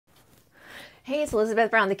Hey, it's Elizabeth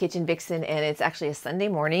Brown, the Kitchen Vixen, and it's actually a Sunday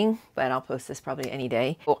morning, but I'll post this probably any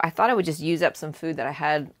day. Well, I thought I would just use up some food that I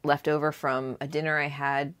had left over from a dinner I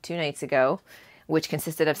had 2 nights ago, which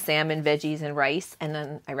consisted of salmon, veggies, and rice. And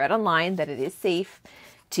then I read online that it is safe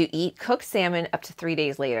to eat cooked salmon up to 3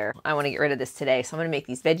 days later. I want to get rid of this today, so I'm going to make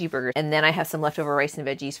these veggie burgers. And then I have some leftover rice and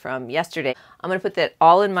veggies from yesterday. I'm going to put that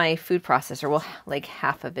all in my food processor, well, like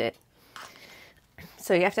half of it.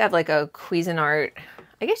 So you have to have like a Cuisinart.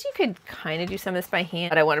 I guess you could kind of do some of this by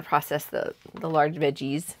hand, but I want to process the large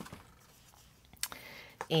veggies.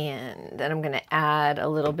 And then I'm going to add a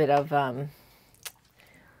little bit of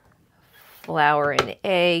flour and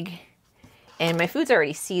egg. And my food's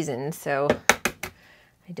already seasoned, so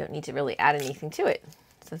I don't need to really add anything to it.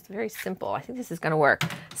 So it's very simple. I think this is going to work.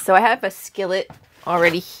 So I have a skillet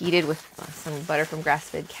already heated with some butter from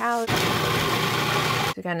grass-fed cows.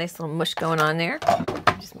 So we got a nice little mush going on there.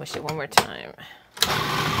 Just mush it one more time.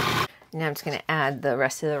 Now I'm just going to add the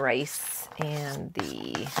rest of the rice and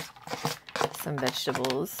some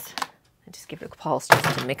vegetables. And just give it a pulse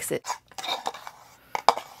just to mix it.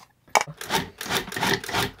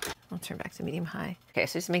 I'll turn back to medium high. Okay,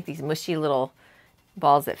 so just make these mushy little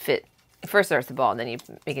balls that fit. First there's the ball, and then you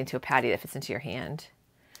make it into a patty that fits into your hand.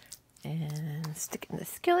 And stick it in the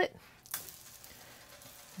skillet.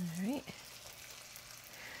 All right.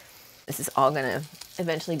 This is all going to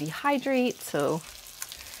eventually dehydrate, so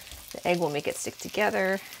the egg will make it stick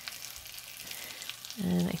together.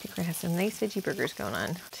 And I think we're going to have some nice veggie burgers going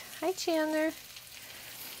on. Hi, Chandler.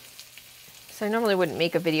 So I normally wouldn't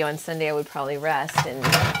make a video on Sunday. I would probably rest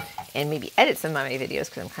and maybe edit some of my videos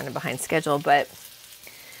because I'm kind of behind schedule. But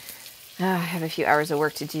I have a few hours of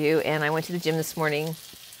work to do. And I went to the gym this morning,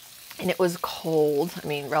 and it was cold. I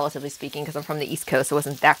mean, relatively speaking, because I'm from the East Coast, so it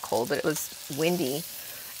wasn't that cold, but it was windy.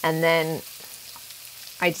 And then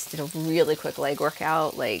I just did a really quick leg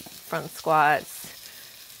workout, like front squats,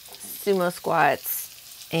 sumo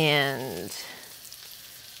squats, and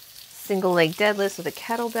single leg deadlifts with a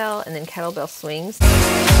kettlebell, and then kettlebell swings.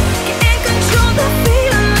 Can't control the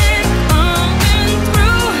feeling coming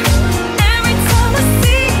through. Every time I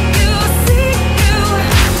see you,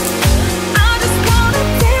 I just wanna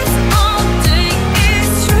dance all day.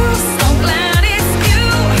 It's true, so glad it's you,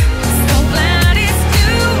 so glad it's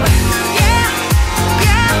you. Yeah,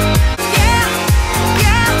 yeah, yeah, yeah,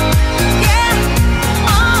 yeah.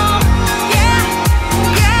 Oh, yeah,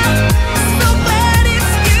 yeah, so glad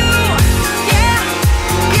it's you. Yeah,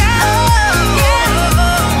 yeah, oh,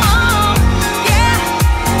 yeah,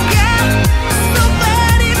 yeah, so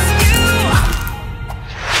glad it's you.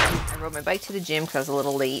 I rode my bike to the gym because I was a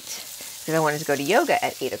little late because I wanted to go to yoga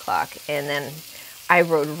at 8 o'clock. And then I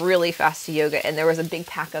rode really fast to yoga, and there was a big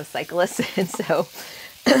pack of cyclists. And so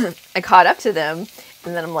I caught up to them,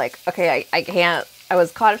 and then I'm like, okay, I can't. I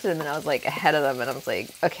was caught up to them, and I was like ahead of them, and I was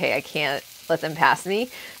like, okay, I can't let them pass me.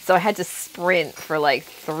 So I had to sprint for like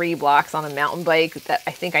 3 blocks on a mountain bike that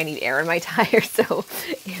I think I need air in my tires. So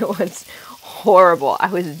it was horrible. I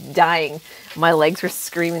was dying. My legs were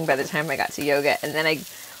screaming by the time I got to yoga. And then I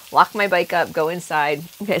lock my bike up, go inside.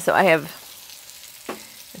 Okay, so I have 1,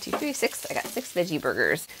 2, 3, 6. I got 6 veggie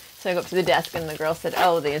burgers. So I go up to the desk, and the girl said,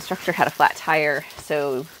 oh, the instructor had a flat tire,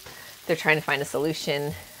 so they're trying to find a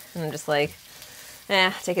solution. And I'm just like,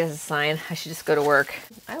 take it as a sign. I should just go to work.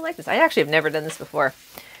 I like this. I actually have never done this before,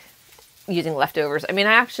 using leftovers. I mean,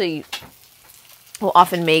 I actually will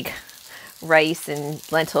often make rice and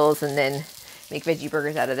lentils and then make veggie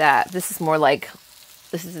burgers out of that. This is more like,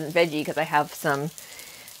 this isn't veggie because I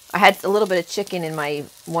had a little bit of chicken in my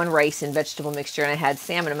one rice and vegetable mixture, and I had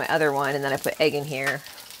salmon in my other one, and then I put egg in here.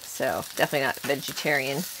 So definitely not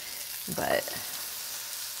vegetarian, but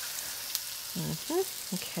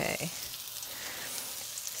okay.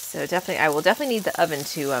 So definitely, I will definitely need the oven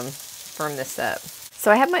to firm this up.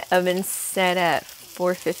 So I have my oven set at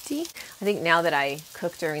 450. I think now that I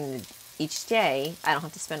cook during each day, I don't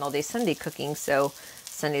have to spend all day Sunday cooking. So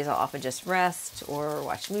Sundays I'll often just rest or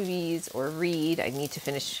watch movies or read. I need to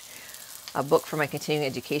finish a book for my continuing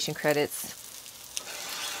education credits.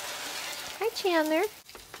 Hi, Chandler.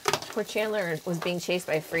 Poor Chandler was being chased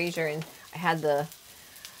by Fraser, and I had the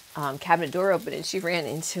cabinet door open, and she ran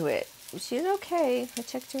into it. She's okay. I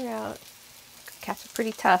checked her out. Cats are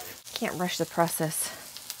pretty tough. Can't rush the process.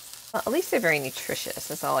 Well, at least they're very nutritious.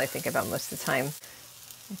 That's all I think about most of the time.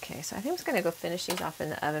 Okay, so I think I'm just going to go finish these off in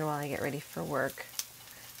the oven while I get ready for work.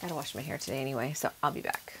 Gotta wash my hair today anyway, so I'll be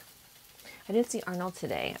back. I didn't see Arnold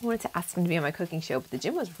today. I wanted to ask him to be on my cooking show, but the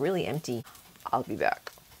gym was really empty. I'll be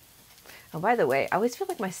back. Oh, by the way, I always feel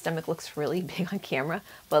like my stomach looks really big on camera,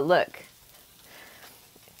 but look,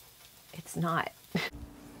 it's not.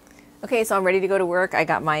 Okay, so I'm ready to go to work. I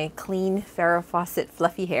got my clean Farrah Fawcett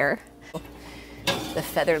fluffy hair. The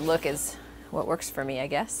feathered look is what works for me, I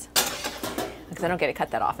guess. Because I don't get it cut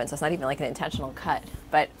that often, so it's not even like an intentional cut.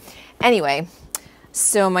 But anyway,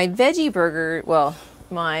 so my veggie burger, well,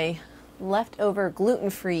 my leftover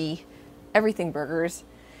gluten-free everything burgers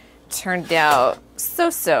turned out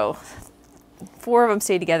so-so. 4 of them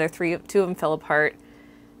stayed together, 2 of them fell apart,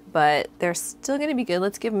 but they're still gonna be good.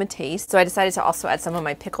 Let's give them a taste. So I decided to also add some of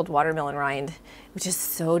my pickled watermelon rind, which is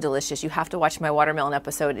so delicious. You have to watch my watermelon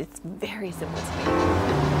episode. It's very simple to make.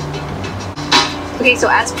 Okay, so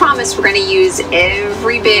as promised, we're gonna use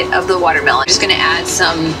every bit of the watermelon. I'm just gonna add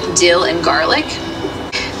some dill and garlic.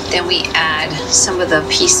 Then we add some of the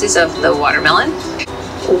pieces of the watermelon.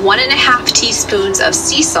 1.5 teaspoons of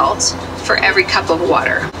sea salt for every cup of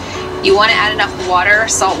water. You want to add enough water,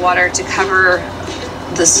 salt water, to cover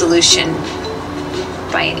the solution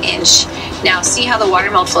by 1 inch. Now see how the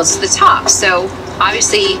watermelon floats to the top. So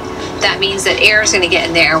obviously that means that air is going to get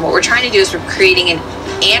in there. What we're trying to do is we're creating an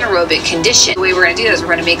anaerobic condition. The way we're going to do that is we're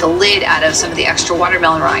going to make a lid out of some of the extra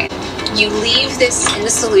watermelon rind. You leave this in the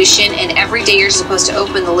solution, and every day you're supposed to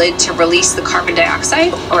open the lid to release the carbon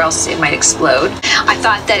dioxide, or else it might explode. I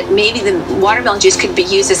thought that maybe the watermelon juice could be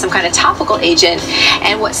used as some kind of topical agent,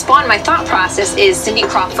 and what spawned my thought process is Cindy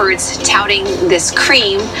Crawford's touting this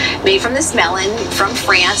cream made from this melon from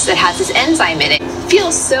France that has this enzyme in it. I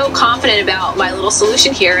feel so confident about my little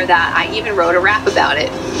solution here that I even wrote a rap about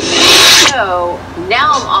it. So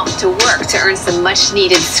now I'm off to work to earn some much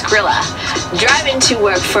needed Skrilla. Driving to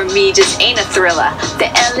work for me just ain't a thriller. The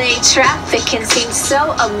LA traffic can seem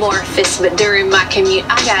so amorphous, but during my commute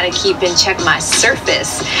I gotta keep in check my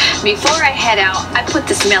surface. Before I head out, I put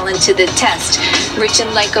this melon to the test. Rich in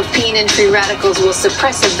lycopene and free radicals will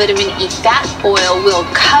suppress a vitamin E. Fat oil will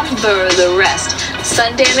cover the rest.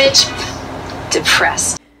 Sun damage?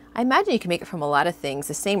 Depressed. I imagine you can make it from a lot of things,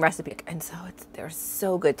 the same recipe, and so they're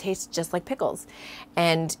so good, tastes just like pickles.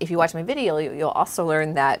 And if you watch my video, you'll also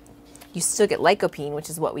learn that you still get lycopene, which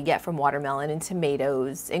is what we get from watermelon and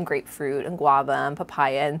tomatoes and grapefruit and guava and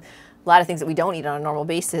papaya and a lot of things that we don't eat on a normal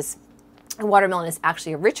basis. And watermelon is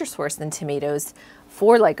actually a richer source than tomatoes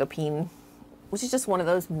for lycopene, which is just one of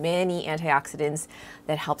those many antioxidants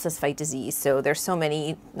that helps us fight disease. So there's so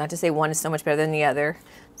many, not to say one is so much better than the other.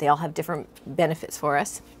 They all have different benefits for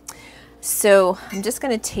us. So I'm just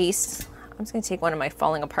gonna taste, I'm just gonna take one of my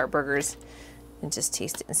falling apart burgers and just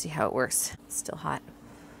taste it and see how it works. It's still hot.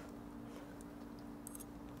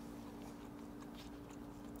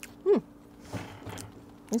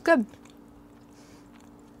 It's good.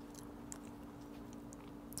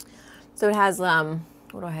 So it has,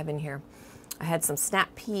 what do I have in here? I had some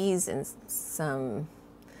snap peas and a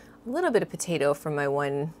little bit of potato from my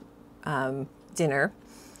one dinner.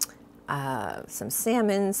 Some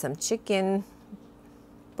salmon, some chicken,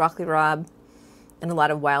 broccoli rabe, and a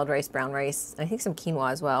lot of wild rice, brown rice, and I think some quinoa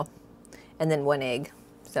as well. And then 1 egg.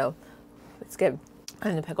 So it's good.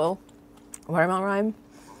 And the pickle, watermelon rind,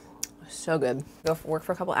 so good. Go for work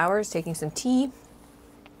for a couple hours, taking some tea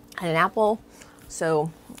and an apple.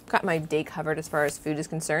 So got my day covered as far as food is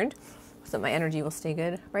concerned, so my energy will stay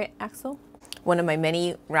good. Right, Axel? One of my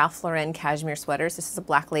many Ralph Lauren cashmere sweaters. This is a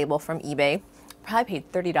black label from eBay. Probably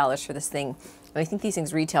paid $30 for this thing. And I think these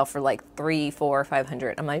things retail for like $300, $400,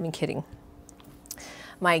 $500. I'm not even kidding.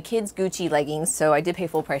 My kids' Gucci leggings, so I did pay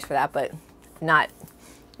full price for that, but not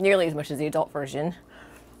nearly as much as the adult version.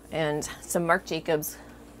 And some Marc Jacobs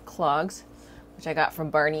clogs, which I got from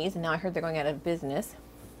Barney's, and now I heard they're going out of business.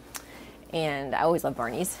 And I always love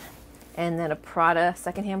Barney's. And then a Prada,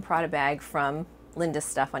 secondhand Prada bag from Linda's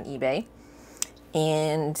Stuff on eBay.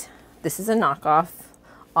 And this is a knockoff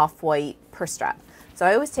off-white purse strap. So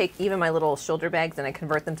I always take even my little shoulder bags and I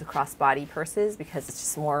convert them to crossbody purses because it's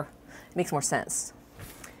just more, it makes more sense.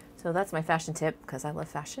 So that's my fashion tip because I love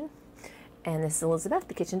fashion. And this is Elizabeth,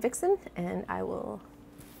 the Kitchen Vixen, and I will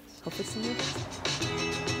hopefully see you next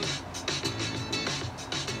time.